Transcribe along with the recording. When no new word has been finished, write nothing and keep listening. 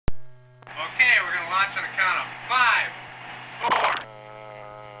launch on a count of 5, 4.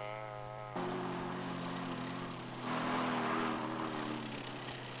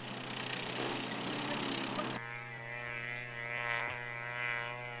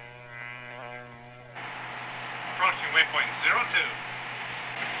 Approaching waypoint 02.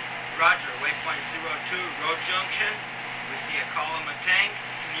 Roger, waypoint 02, road junction. We see a column of tanks.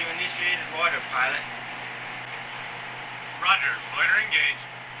 Can you initiate loiter, pilot? Roger, loiter engaged.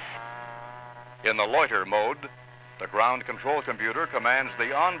 In the loiter mode, the ground control computer commands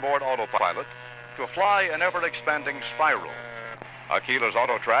the onboard autopilot to fly an ever-expanding spiral. Aquila's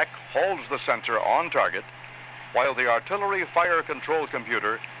auto track holds the sensor on target, while the artillery fire control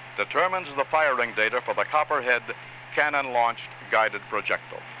computer determines the firing data for the Copperhead cannon-launched guided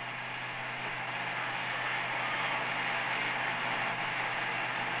projectile.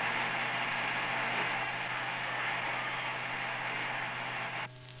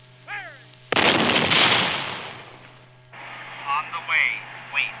 On the way.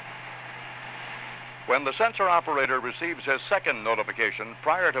 Wait. When the sensor operator receives his second notification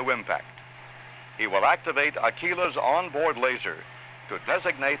prior to impact, he will activate Aquila's onboard laser to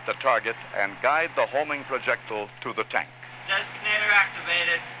designate the target and guide the homing projectile to the tank. Designator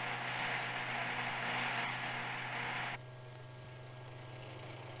activated.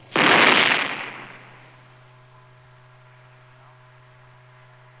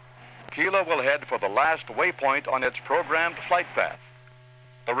 Aquila will head for the last waypoint on its programmed flight path,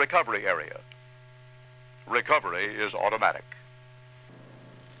 the recovery area. Recovery is automatic.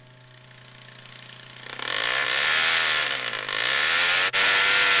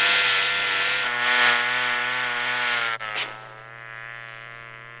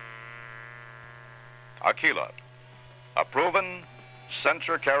 Aquila, a proven,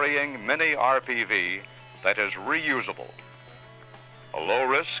 sensor-carrying mini RPV that is reusable. A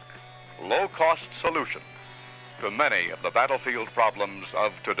low-risk, low-cost solution to many of the battlefield problems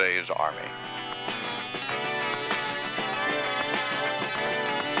of today's Army.